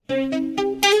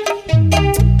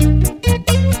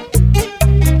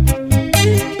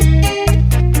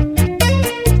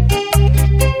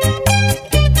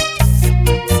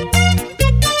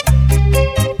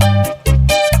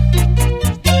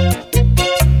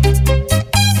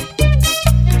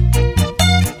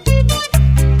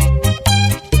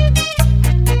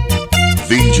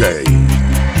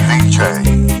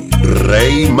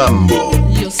RayMambo.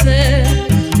 Yo sé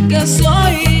que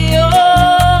soy yo,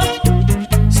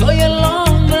 soy el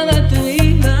hombre de tu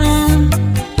vida,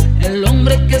 el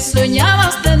hombre que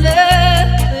soñabas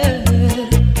tener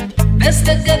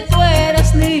desde que tú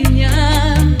eras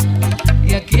niña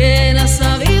y a quien has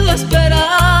sabido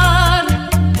esperar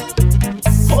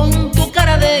con tu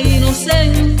cara de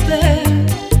inocente,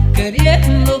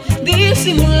 queriendo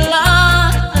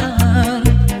disimular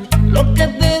lo que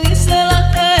te dice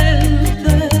la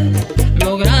gente,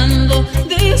 logrando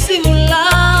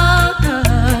disimular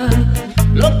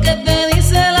lo que te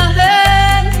dice la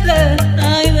gente.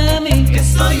 Ay de mí, que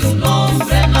soy un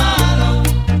hombre malo,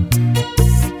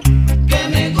 que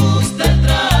me gusta el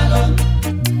trago,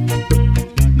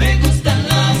 me gustan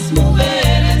las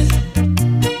mujeres,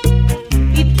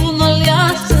 y tú no le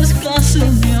haces caso,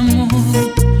 mi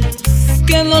amor,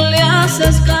 que no le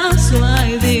haces caso.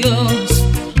 Ay Dios,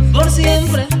 por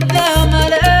siempre te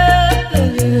amaré,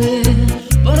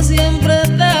 por siempre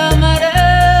te amaré.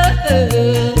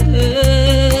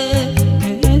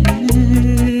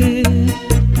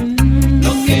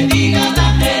 Lo que diga la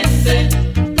gente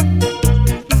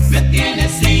me tiene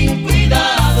sin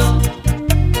cuidado,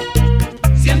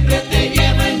 siempre te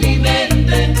llevo en mi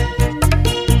mente,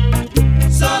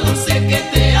 solo sé que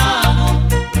te amo,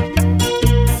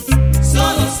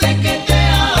 solo sé que te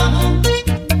amo.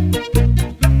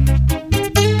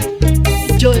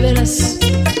 Yo, Veras,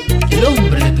 el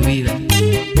hombre de tu vida,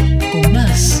 con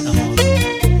más amor.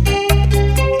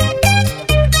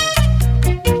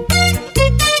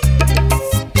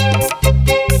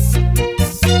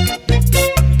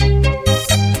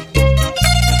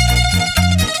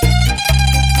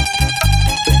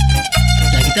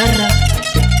 La guitarra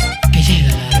que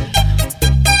llega al alma,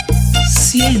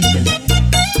 siéntelo.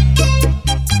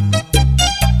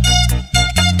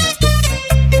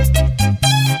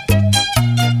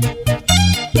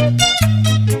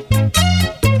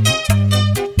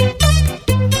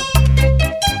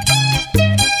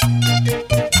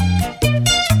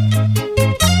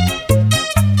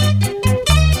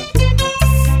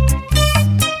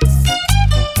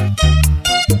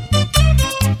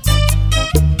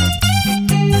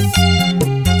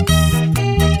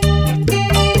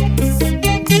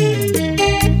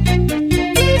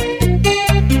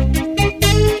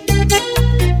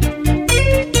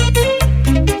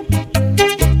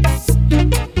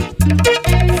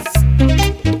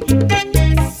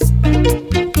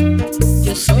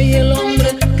 Yo soy el hombre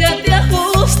que te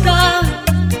ajusta,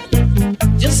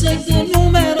 yo soy tu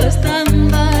número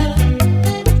estándar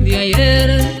de ayer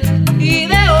y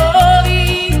de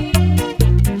hoy,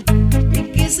 y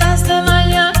quizás de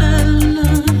mañana.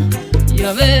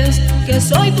 Ya ves que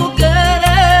soy tu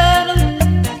querer,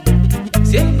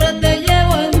 siempre te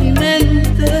llevo en mi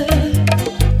mente,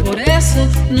 por eso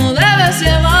no debes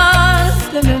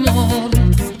llevarte, mi amor,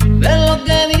 de lo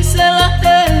que dice la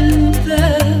gente.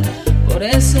 Por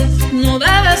eso no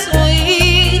debes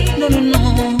oír, no, no,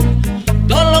 no,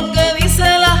 todo lo que dice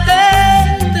la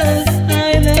gente.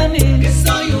 Ay de mí, que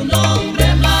soy un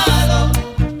hombre malo,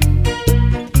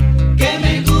 que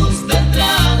me gusta el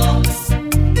trago,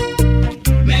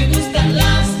 me gustan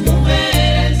las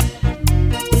mujeres,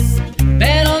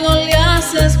 pero no le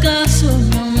haces caso,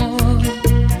 mi amor,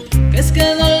 que es que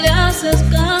no le haces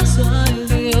caso. Ay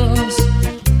Dios,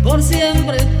 por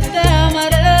siempre te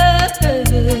amaré,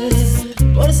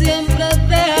 por siempre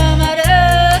te amaré.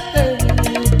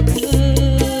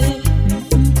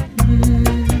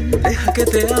 Deja que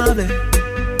te hable,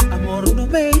 amor, no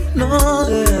me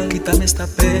ignores. Quítame esta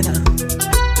pena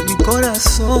de mi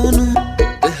corazón.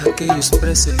 Deja que yo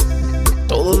exprese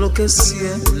todo lo que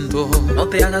siento. No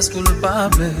te hagas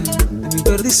culpable de mi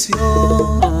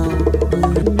perdición.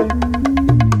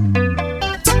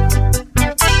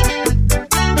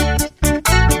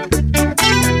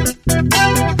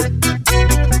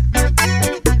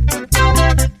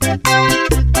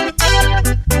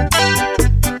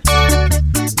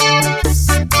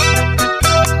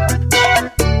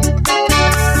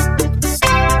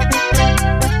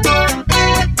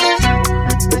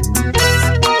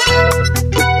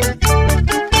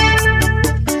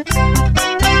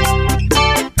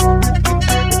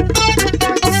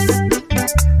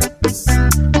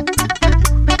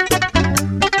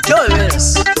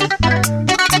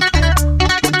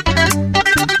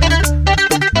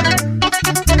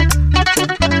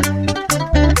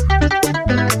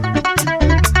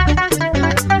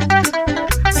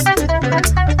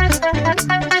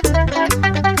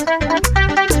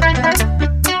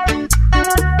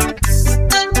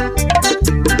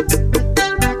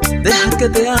 que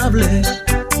te hable.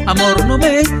 Amor, no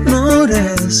me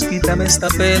ignores, quítame esta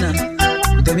pena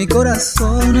de mi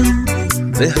corazón.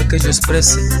 Deja que yo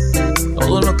exprese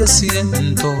todo lo que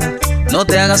siento. No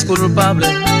te hagas culpable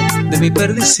de mi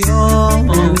perdición.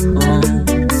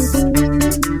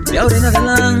 De ahora en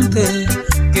adelante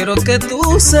quiero que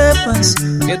tú sepas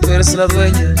que tú eres la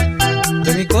dueña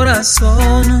de mi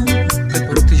corazón. Que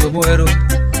por ti yo muero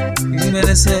y me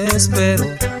desespero.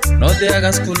 No te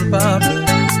hagas culpable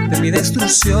de mi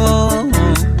destrucción.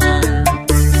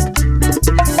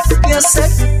 Y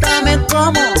acéptame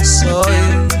como soy.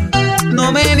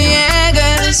 No me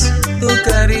niegues tu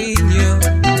cariño.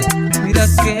 Mira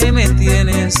que me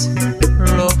tienes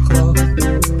loco.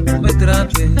 No me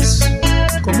trates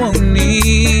como un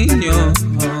niño.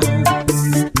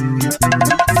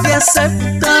 Y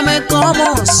acéptame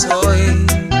como soy.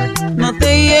 No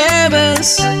te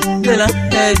lleves de la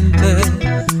gente.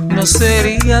 No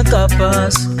sería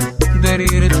capaz de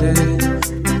herirte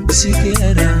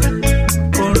siquiera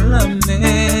con la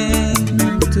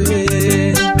mente.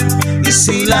 Y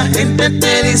si la gente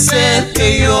te dice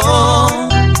que yo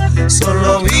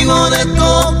solo vivo de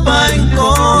copa en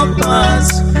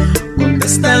copas,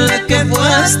 contéstale que fue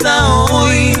hasta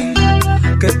hoy,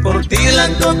 que por ti la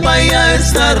copa ya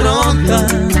está rota.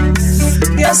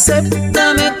 Y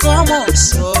acéptame como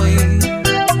soy.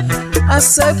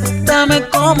 Acéptame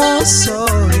como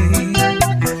soy.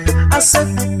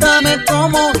 Acéptame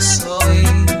como soy.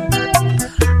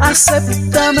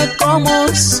 Acéptame como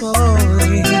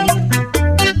soy.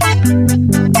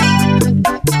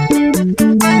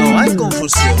 No hay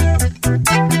confusión.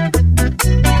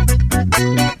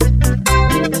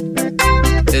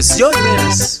 Es yo y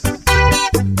Veras.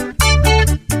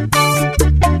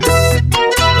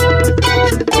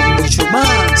 Mucho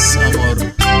más amor.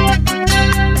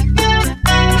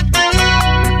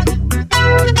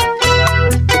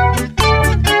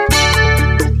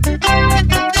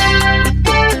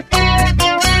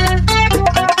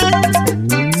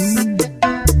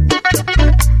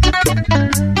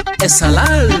 Es al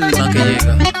alma que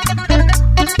llega.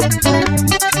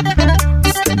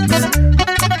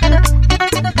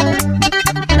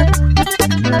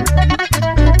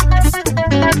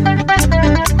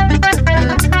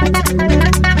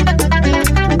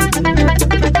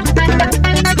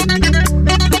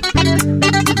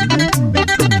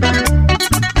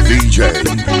 DJ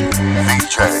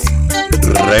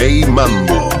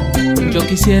RayMambo. Yo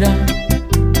quisiera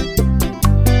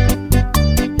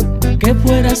que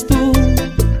fueras tú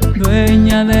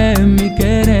dueña de mi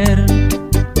querer.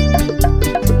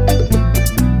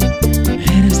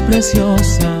 Eres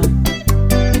preciosa,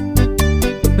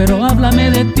 pero háblame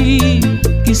de ti.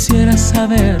 Quisiera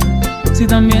saber si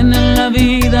también en la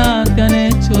vida te han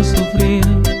hecho sufrir,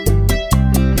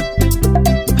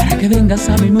 para que vengas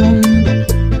a mi mundo,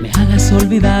 me hagas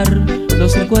olvidar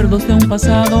los recuerdos de un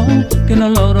pasado que no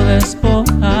logro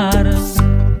despojar.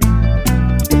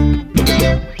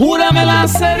 Cúrame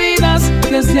las heridas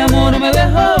que ese amor me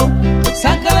dejó.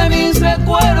 Saca de mis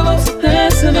recuerdos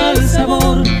ese mal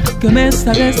sabor que me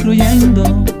está destruyendo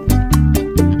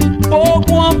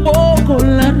poco a poco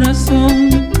la razón.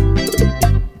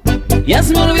 Y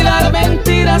hazme olvidar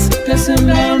mentiras que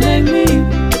sembraron en mí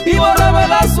y bórrame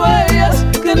las huellas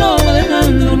que no me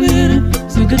dejan dormir.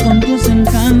 Sé que con tus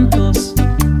encantos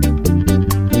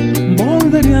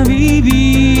volveré a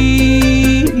vivir.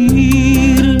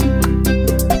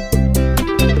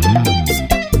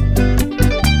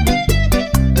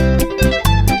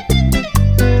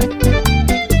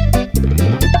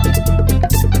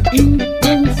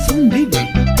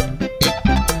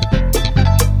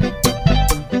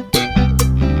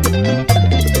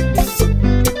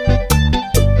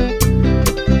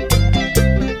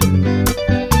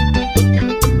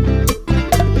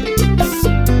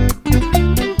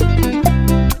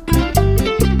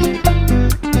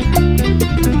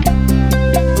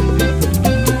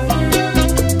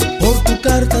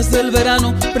 Del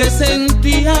verano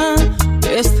presentía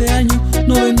que este año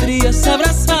no vendrías a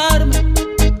abrazarme,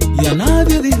 y a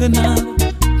nadie dije nada,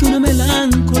 que una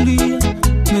melancolía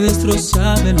me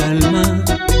destrozaba el alma.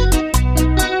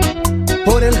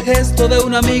 Por el gesto de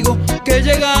un amigo que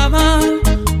llegaba,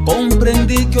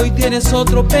 comprendí que hoy tienes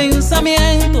otro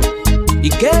pensamiento y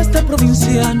que este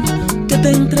provinciano que te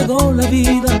entregó la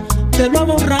vida te lo ha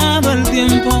borrado el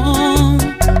tiempo.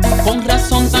 Con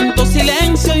razón tanto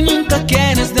silencio y nunca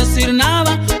quieres decir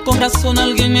nada. Con razón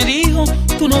alguien me dijo,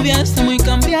 tu novia está muy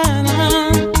cambiada.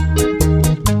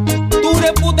 Tu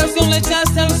reputación la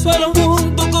echaste al suelo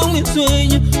junto con mi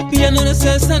sueño, y ya no eres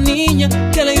esa niña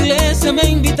que a la iglesia me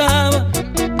invitaba.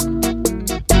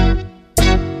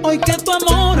 Hoy que tu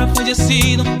amor ha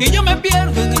fallecido y yo me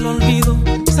pierdo en el olvido.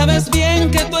 Sabes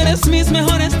bien que tú eres mis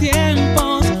mejores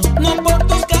tiempos. No por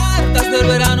tus cartas del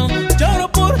verano,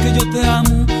 lloro porque yo te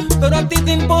amo, pero a ti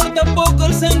te importa poco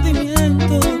el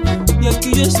sentimiento. Y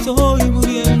aquí yo estoy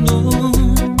muriendo.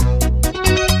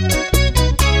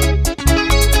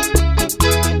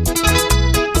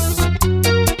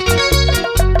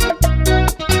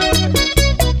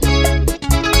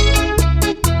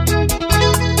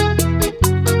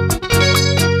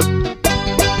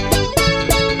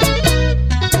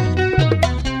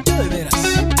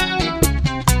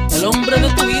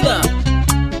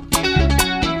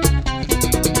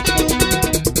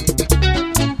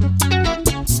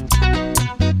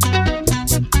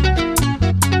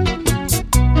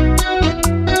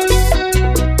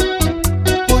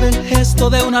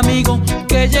 De un amigo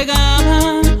que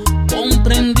llegaba,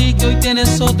 comprendí que hoy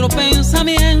tienes otro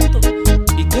pensamiento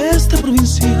y que este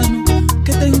provinciano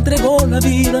que te entregó la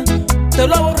vida te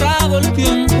lo ha borrado el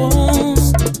tiempo.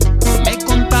 Me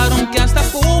contaron que hasta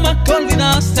fumas, que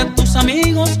olvidaste a tus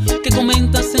amigos, que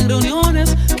comentas en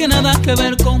reuniones que nada que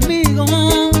ver conmigo.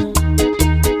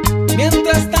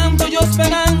 Mientras tanto yo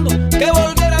esperando que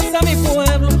volvieras a mi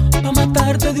pueblo a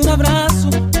matarte de un abrazo,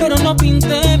 pero no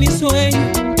pinté mi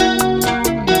sueño.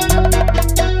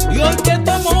 Porque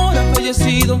tu amor ha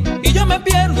fallecido y yo me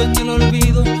pierdo en el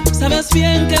olvido. Sabes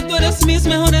bien que tú eres mis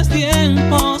mejores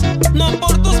tiempos. No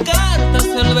por tus cartas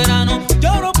del verano,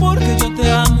 lloro porque yo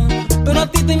te amo, pero a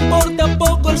ti te importa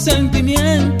poco el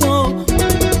sentimiento.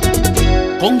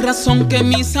 Con razón que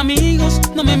mis amigos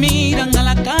no me miran a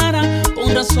la cara,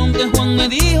 con razón que Juan me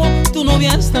dijo, tu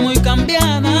novia está muy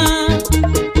cambiada.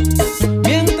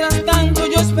 Mientras tanto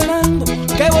yo esperando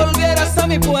que volvieras a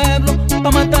mi pueblo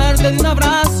pa' matarte de un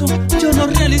abrazo, yo no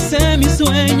realicé mi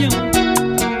sueño.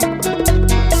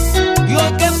 Y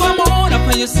hoy que tu amor ha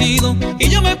fallecido y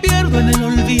yo me pierdo en el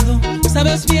olvido.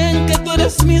 Sabes bien que tú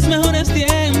eres mis mejores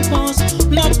tiempos.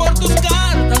 No por tus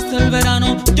cartas del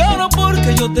verano, lloro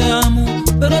porque yo te amo,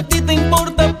 pero a ti te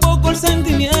importa poco el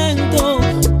sentimiento.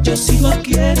 Yo sigo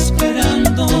aquí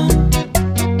esperando,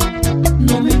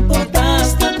 no me importa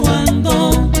hasta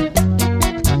cuándo.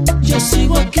 Yo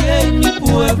sigo aquí en mi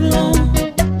pueblo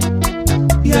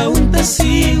y aún te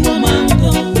sigo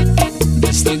amando.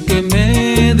 Desde que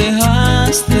me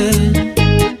dejaste,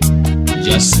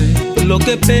 ya sé lo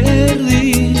que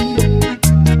perdí.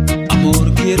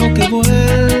 Amor, quiero que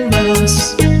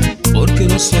vuelvas, porque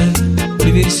no sé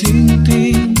vivir sin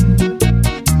ti.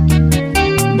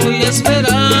 Voy a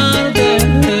esperarte,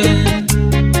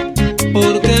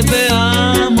 porque te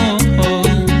amo.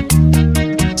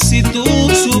 Si tú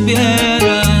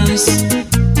supieras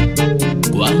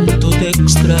cuánto te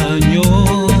extraño.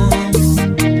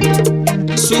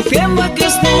 Sufriendo aquí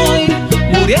estoy,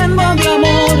 muriendo de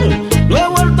amor. No he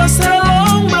vuelto a ser el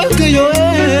hombre que yo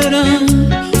era.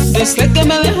 Desde que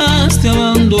me dejaste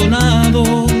abandonado,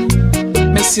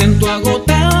 me siento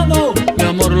agotado. Mi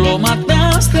amor, lo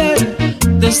mataste.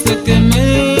 Desde que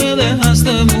me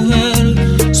dejaste,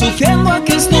 mujer. Sufriendo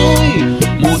aquí estoy,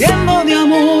 muriendo de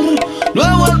amor. No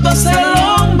he vuelto a ser el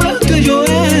hombre que yo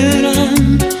era.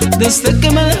 Desde que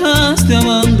me dejaste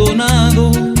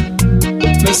abandonado,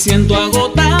 me siento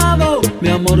agotado. Mi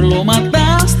amor, lo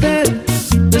mataste.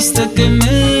 Desde que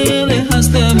me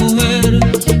dejaste, mujer.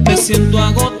 Me siento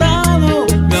agotado.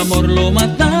 Mi amor, lo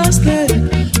mataste.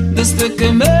 Desde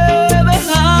que me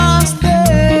dejaste.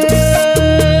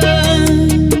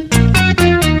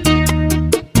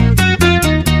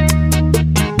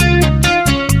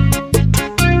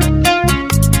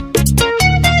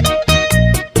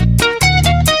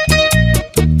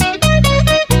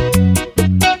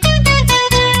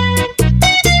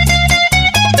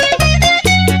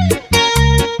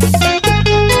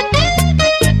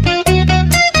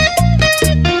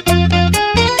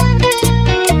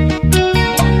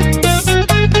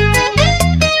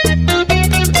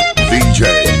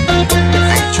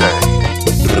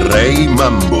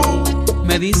 RayMambo.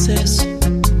 Me dices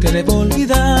que debo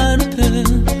olvidarte,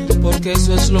 porque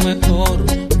eso es lo mejor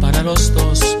para los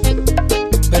dos.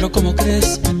 Pero ¿cómo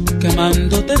crees que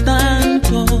amándote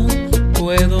tanto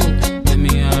puedo de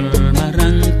mi alma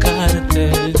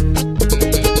arrancarte?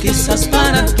 Quizás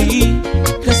para ti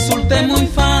resulte muy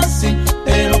fácil,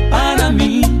 pero para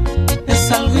mí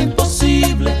es algo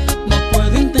imposible. No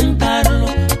puedo intentarlo,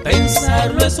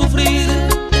 pensarlo es sufrir.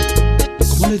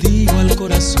 ¿Cómo le digo al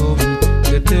corazón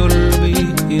que te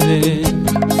olvide?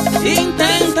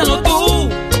 Inténtalo tú,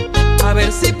 a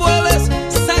ver si puedes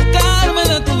sacarme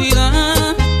de tu vida,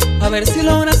 a ver si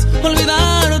logras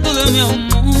olvidarte de mi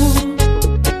amor,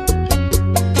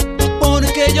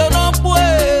 porque yo no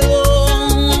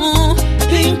puedo.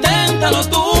 Inténtalo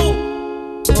tú,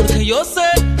 yo sé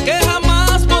que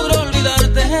jamás podré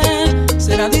olvidarte.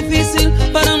 Será difícil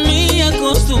para mí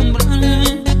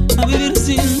acostumbrarme a vivir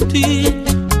sin ti.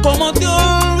 ¿Cómo te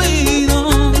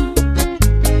olvido?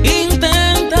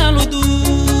 Inténtalo tú.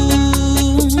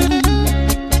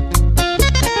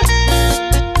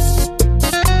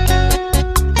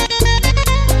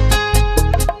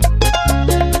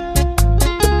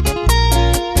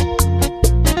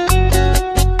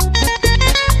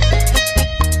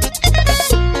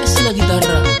 Es la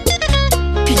guitarra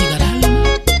que llegará al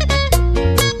alma.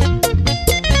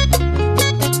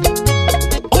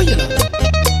 Óyela.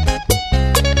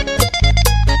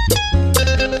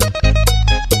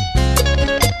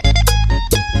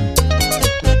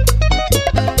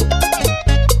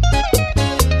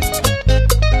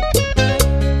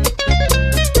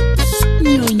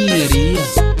 Ñoñería.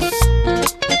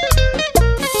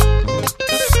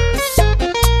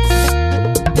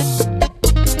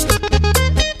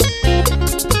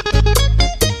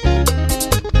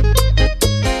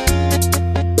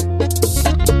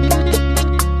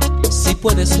 Si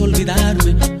puedes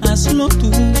olvidarme, hazlo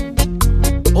tú,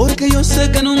 porque yo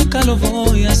sé que nunca lo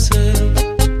voy a hacer.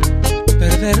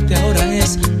 Perderte ahora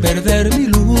es perder mi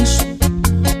luz.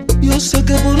 Yo sé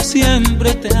que por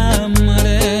siempre te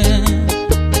amaré.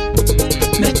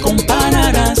 Me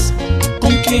compararás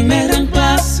con quien me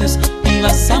reemplaces y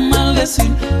vas a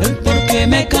maldecir el por qué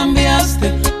me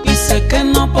cambiaste. Y sé que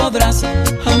no podrás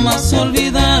jamás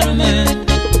olvidarme.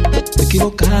 Te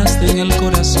equivocaste en el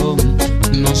corazón,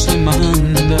 no se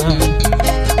manda.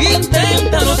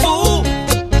 Inténtalo tú,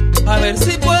 a ver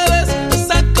si puedes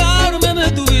sacarme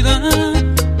de tu vida,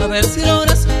 a ver si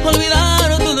logras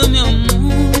olvidar todo mi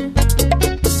amor.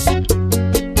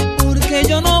 Porque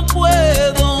yo no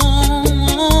puedo.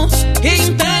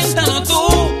 Inténtalo tú,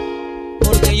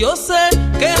 porque yo sé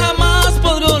que jamás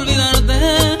podré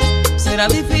olvidarte. Será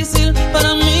difícil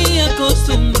para mí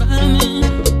acostumbrarme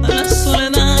a la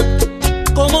soledad.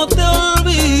 ¿Cómo te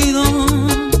olvido?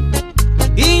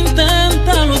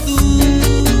 Inténtalo tú.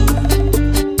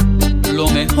 Lo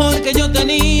mejor que yo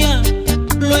tenía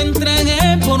lo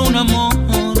entregué por un amor.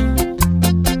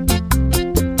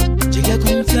 Llegué a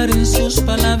confiar en sus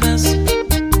palabras,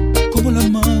 como la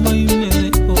amaba y me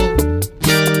dejó.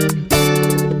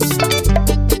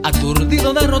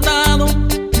 Aturdido, derrotado,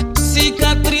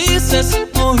 cicatrices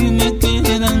hoy me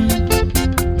quedan.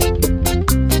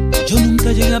 Yo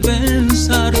nunca llegué a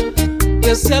pensar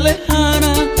que se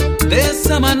alejara de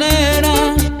esa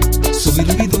manera. Su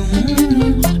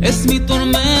virvidum es mi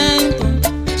tormento.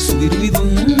 Su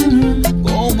virvidum,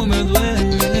 cómo me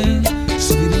duele.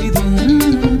 Su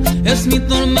virvidum es mi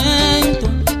tormento.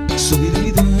 Su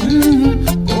virvidum,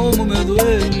 cómo me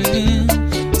duele.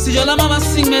 Si yo la amaba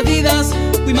sin medidas,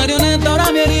 fui marioneta,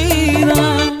 ahora mi herida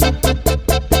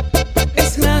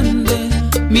es grande.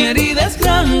 Mi herida es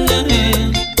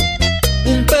grande.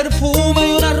 Un perfume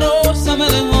y una rosa me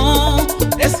dejó.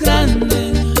 Es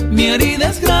grande, mi herida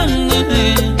es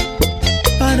grande.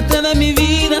 Parte de mi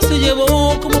vida se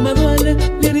llevó, como me duele.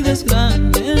 Mi herida es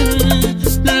grande.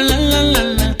 La la la la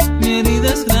la. Mi herida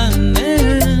es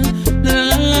grande. La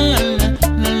la la la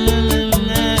la la la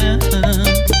la.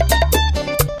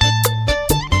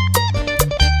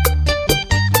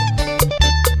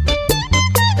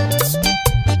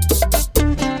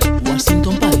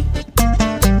 Washington Party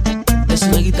es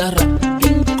una guitarra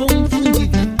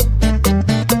inconfundible.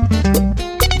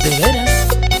 De veras.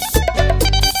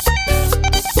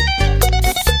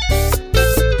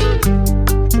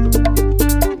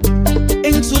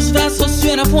 En sus brazos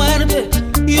suena fuerte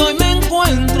y hoy me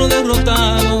encuentro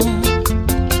derrotado,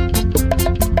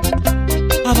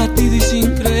 abatido y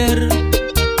sin creer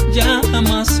ya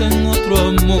jamás en otro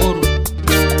amor.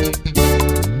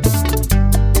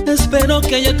 Espero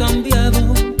que haya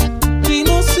cambiado y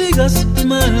no sigas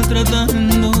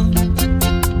maltratando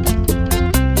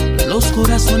los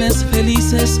corazones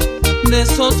felices. De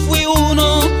esos fui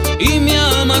uno y me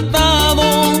ha matado.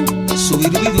 Su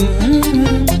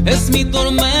virvidum es mi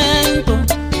tormento.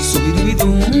 Su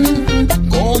virvidum,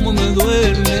 cómo me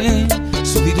duele.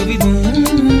 Su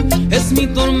virvidum es mi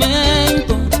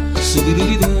tormento. Su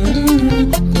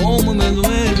virvidum, cómo me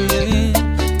duele.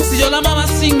 Si yo la amaba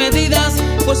sin medidas,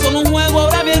 fue solo un juego,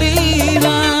 ahora mi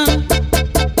herida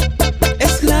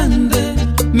es grande.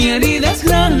 Mi herida es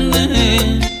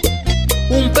grande.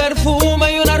 Un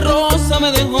perfume y una rosa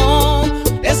me dejó.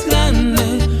 Es grande,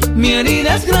 mi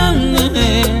herida es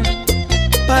grande.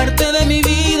 Parte de mi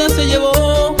vida se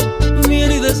llevó. Mi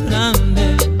herida es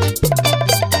grande.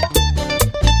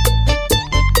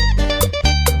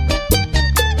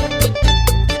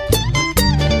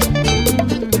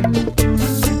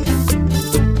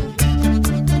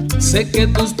 Sé que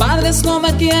tus padres no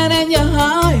me quieren,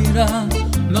 Yajaira.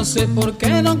 No sé por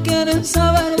qué no quieren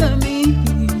saber de mí.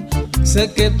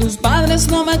 Sé que tus padres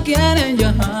no me quieren,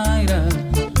 Yajaira.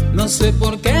 No sé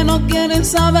por qué no quieren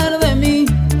saber de mí.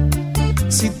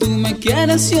 Si tú me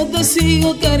quieres, yo te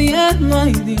sigo queriendo,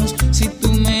 ay Dios. Si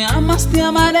tú me amas, te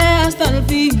amaré hasta el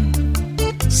fin.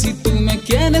 Si tú me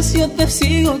quieres, yo te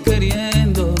sigo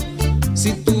queriendo.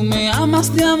 Si tú me amas,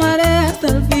 te amaré hasta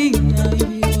el fin, ay Dios.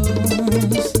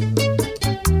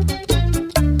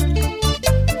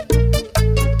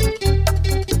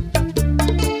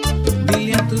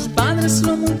 Dile a tus padres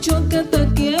lo mucho que te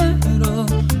quiero,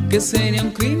 que sería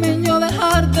un crimen yo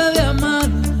dejarte de amar.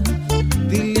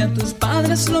 Dile a tus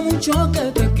padres lo mucho que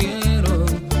te quiero,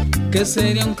 que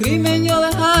sería un crimen yo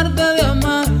dejarte de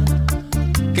amar.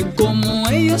 Que como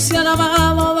ellos se han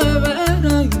amado de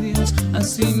veras, ay Dios,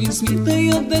 así mismito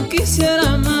yo te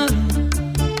quisiera amar.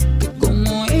 Que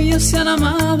como ellos se han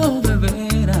amado de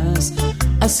veras,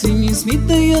 así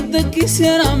mismito yo te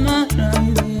quisiera amar,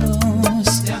 ay Dios.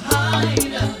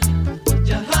 Yajaira,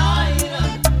 Yajaira,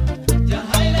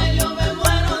 Yajaira, yo me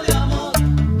muero de amor.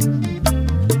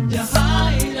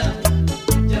 Yajaira,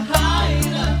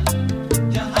 Yajaira,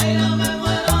 Yajaira, me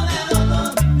muero de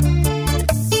dolor.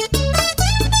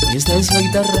 Y esta es la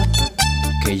guitarra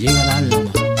que llega al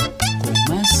alma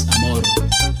con más amor.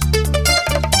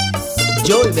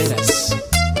 Yo y Veras.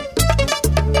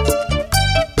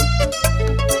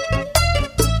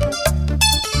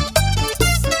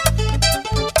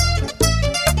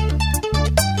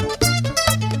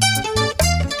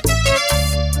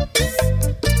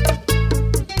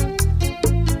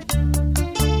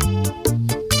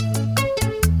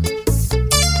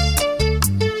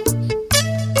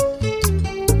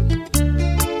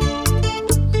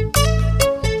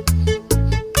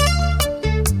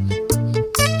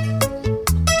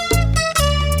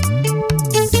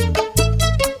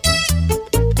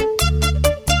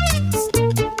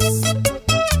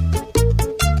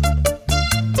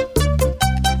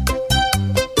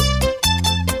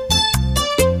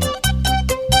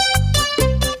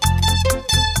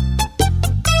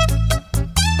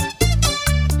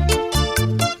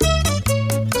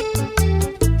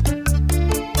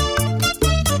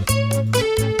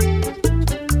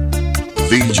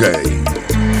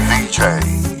 DJ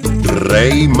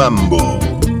RayMambo.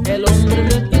 El hombre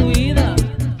de tu vida.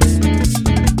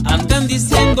 Andan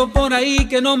diciendo por ahí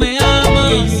que no me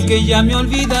amas, que ya me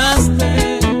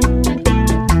olvidaste.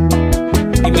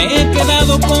 Y me he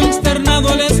quedado consternado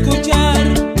al escuchar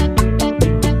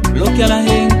lo que a la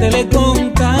gente le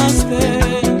contaste.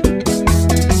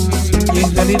 Y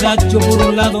en realidad yo por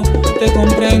un lado te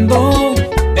comprendo.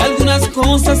 De algunas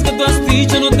cosas que tú has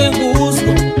dicho no te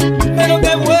juzgo, pero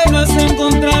qué bueno es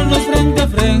encontrarnos frente a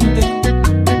frente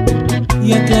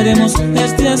y aclaremos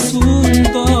este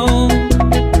asunto.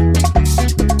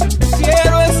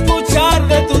 Quiero escuchar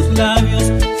de tus labios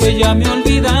que ya me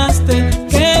olvidaste,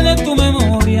 que de tu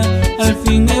memoria al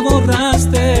fin me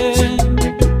borraste.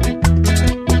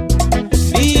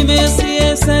 Dime si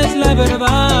esa es la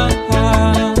verdad,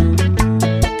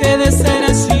 que de ser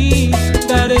así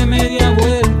daré media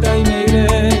vuelta y me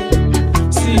iré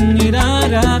sin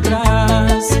mirar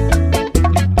atrás.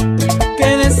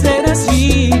 Que de ser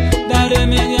así daré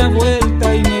media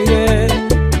vuelta y me iré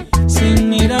sin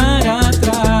mirar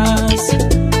atrás.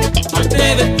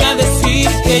 Atrévete a decir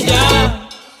que ya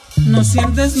no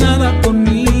sientes nada por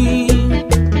mí.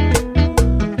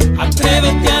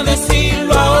 Atrévete a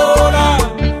decirlo ahora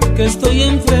que estoy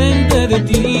enfrente de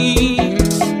ti.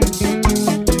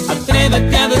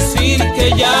 Atrévete a decir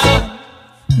que ya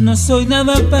no soy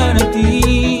nada para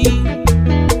ti.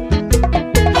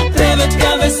 Atrévete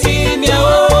a decirme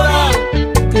ahora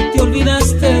que te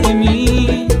olvidaste de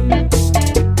mí.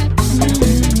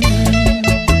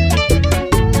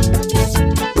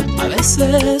 A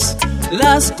veces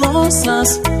las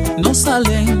cosas no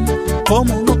salen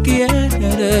como uno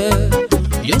quiere.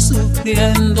 Yo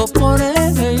sufriendo por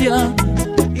ella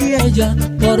y ella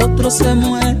por otro se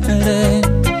muere.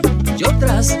 Yo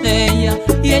tras ella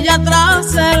y ella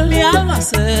tras él, mi alma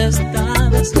se está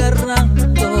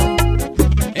desgarrando.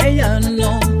 Ella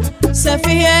no se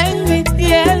fija en mí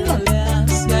y él no le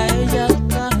hace a ella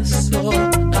caso.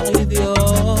 Ay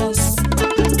Dios,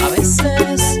 a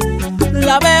veces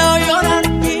la veo llorar y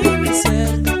mi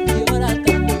ser llora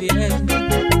también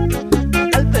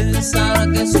al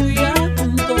pensar que su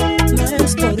llanto no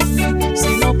es por mí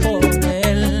sino por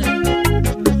él.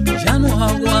 Ya no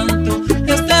aguanto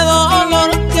este dolor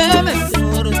que me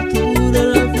tortura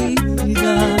la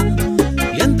vida,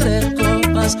 y entre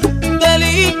copas de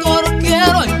licor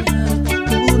quiero hallar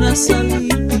una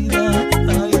salida.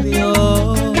 Ay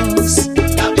Dios,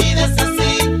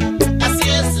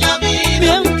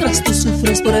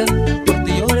 llores por él, por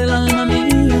ti llora el alma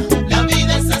mía. La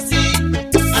vida es así,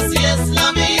 así es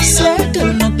la vida. Sé que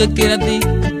él no te quiere a ti,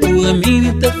 tú de mí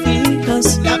ni te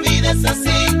fijas. La vida es así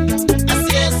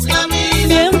es la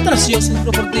vida. Mientras yo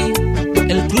sufro por ti,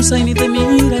 él cruza y ni te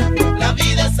mira. La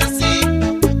vida es así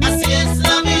es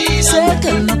la vida. Sé que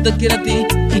él no te quiere a ti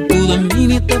y tú de mí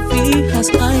ni te fijas.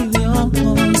 Ay Dios,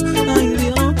 ay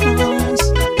Dios.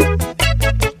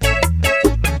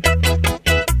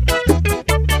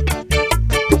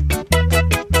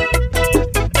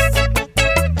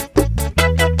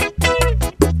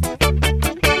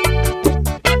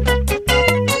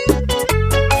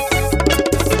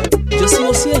 Yo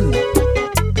sigo siendo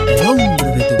el hombre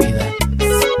de tu vida.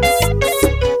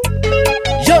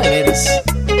 Yo Veras.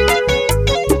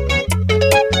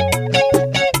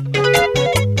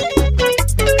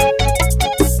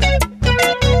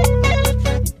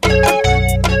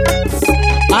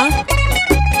 Ah,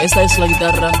 esta es la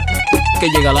guitarra que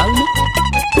llega al alma.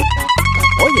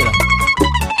 Óyela.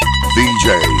 DJ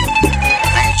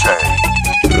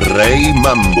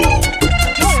RayMambo.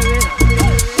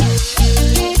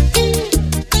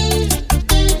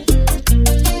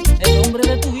 El hombre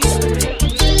de tu vida.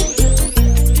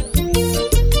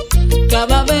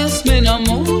 Cada vez me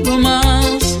enamoro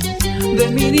más de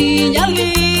mi niña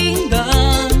linda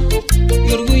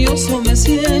y orgulloso me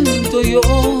siento yo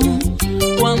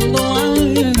cuando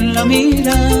alguien la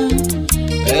mira.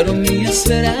 Pero mía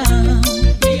será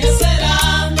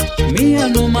mía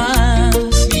no más,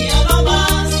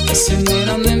 que se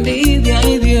mueran de envidia.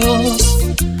 Ay Dios,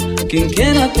 quien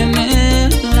quiera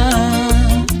tenerla,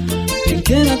 quien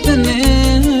quiera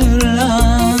tenerla.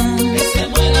 Que se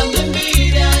mueran de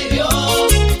envidia, ay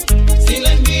Dios, si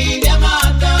la envidia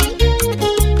mata.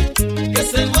 Que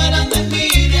se mueran de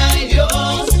envidia, ay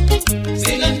Dios,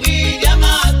 si la envidia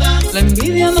mata. La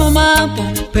envidia no mata,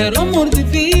 pero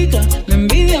mortifica. La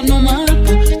envidia no mata,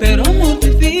 pero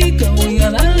mortifica. Voy a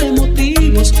darle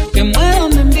motivos que mueran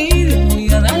de envidia. Voy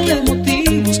a darle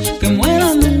motivos que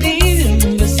mueran de envidia.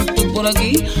 Un besito por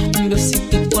aquí, un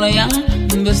besito por allá,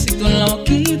 un besito en la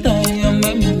boquita y ya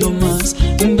me miro más.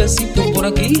 Un besito por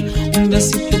aquí, un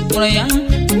besito por allá,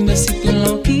 un besito en la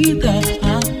boquita.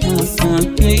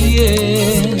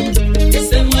 Yeah. Que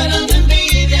se mueran de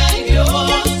envidia, ay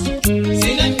Dios,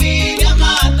 si la envidia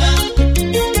mata.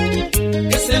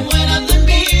 Que se mueran de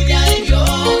envidia, ay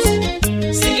Dios,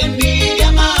 si la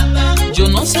envidia mata. Yo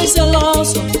no soy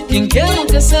celoso, quien quiera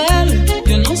que cele.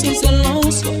 Yo no soy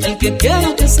celoso, el que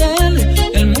quiera que cele.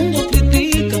 El mundo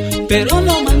critica, pero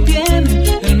no mantiene.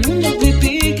 El mundo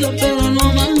critica, pero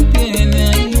no mantiene.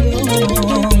 Ay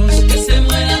Dios. Que se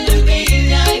mueran de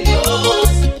envidia, ay Dios,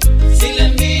 si la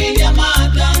envidia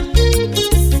mata.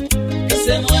 Que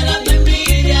se mueran de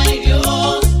envidia, ay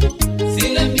Dios,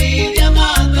 si la envidia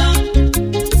mata.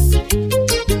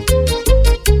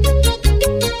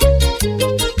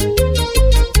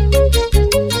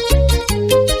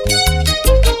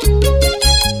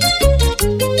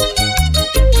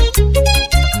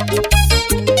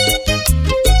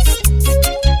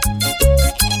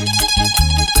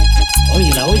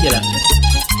 Óyela, óyela,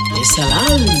 es al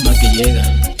alma que llega.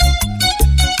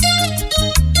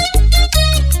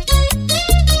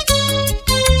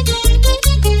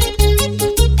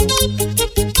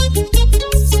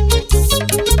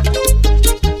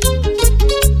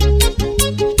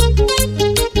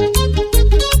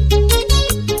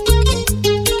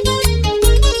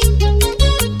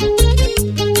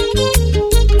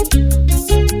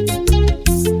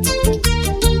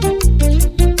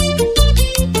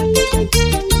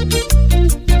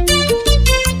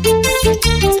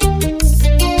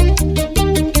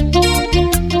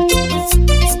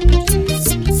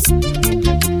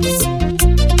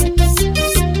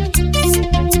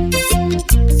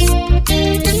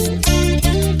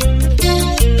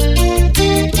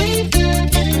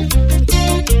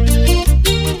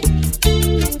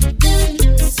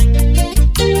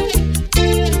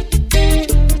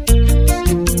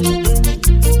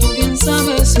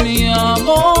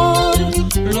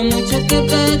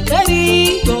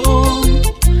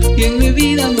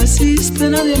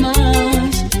 Nadie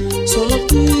más, solo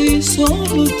tú y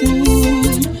solo tú.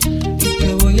 Y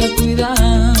te voy a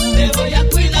cuidar, Te voy a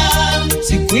cuidar,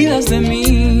 si cuidas de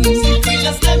mí, si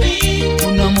cuidas de mí.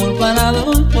 un amor para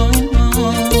dos,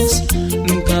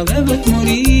 nunca debes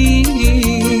morir,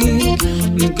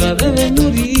 nunca debes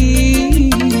morir.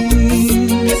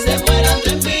 Que se mueran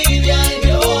de envidia, ay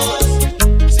Dios,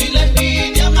 si la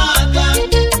envidia mata.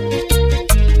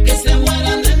 Que se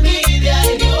mueran de envidia,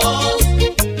 ay Dios,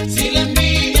 si la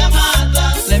envidia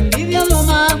mata. La envidia no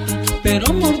mata,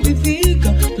 pero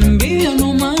mortifica. La envidia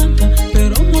no mata,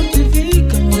 pero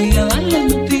mortifica. Voy a darle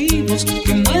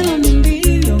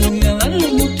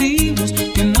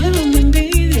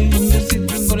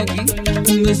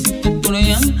Un besito por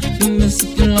allá, un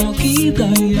besito en la boquita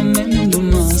y ya me mundo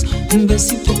más. Un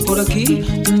besito por aquí,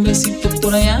 un besito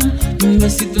por allá, un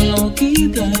besito en la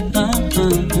boquita.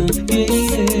 Que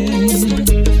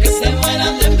se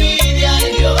mueran de envidia,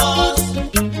 ay Dios,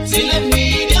 si la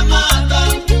envidia mata.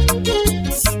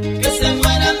 Que se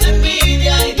mueran de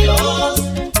envidia, ay Dios,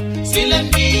 si la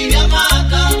envidia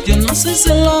mata. Yo no soy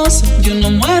celoso, yo no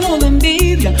muero de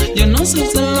envidia. Yo no soy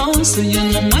celoso, yo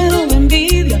no muero de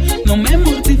envidia. No me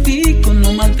mortifico,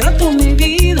 no maltrato mi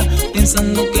vida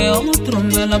pensando que otro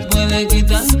me la puede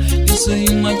quitar. Yo soy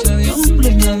un macho de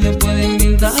hombre y nadie puede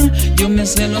inventar. Yo me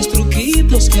sé los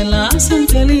truquitos que la hacen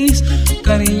feliz.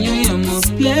 Cariño y amor,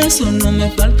 y eso no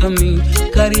me falta a mí.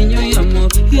 Cariño y amor,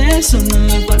 y eso no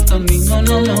me falta a mí. No,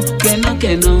 no, no, que no,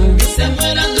 que no. Que se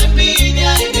mueran de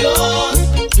envidia, ay Dios,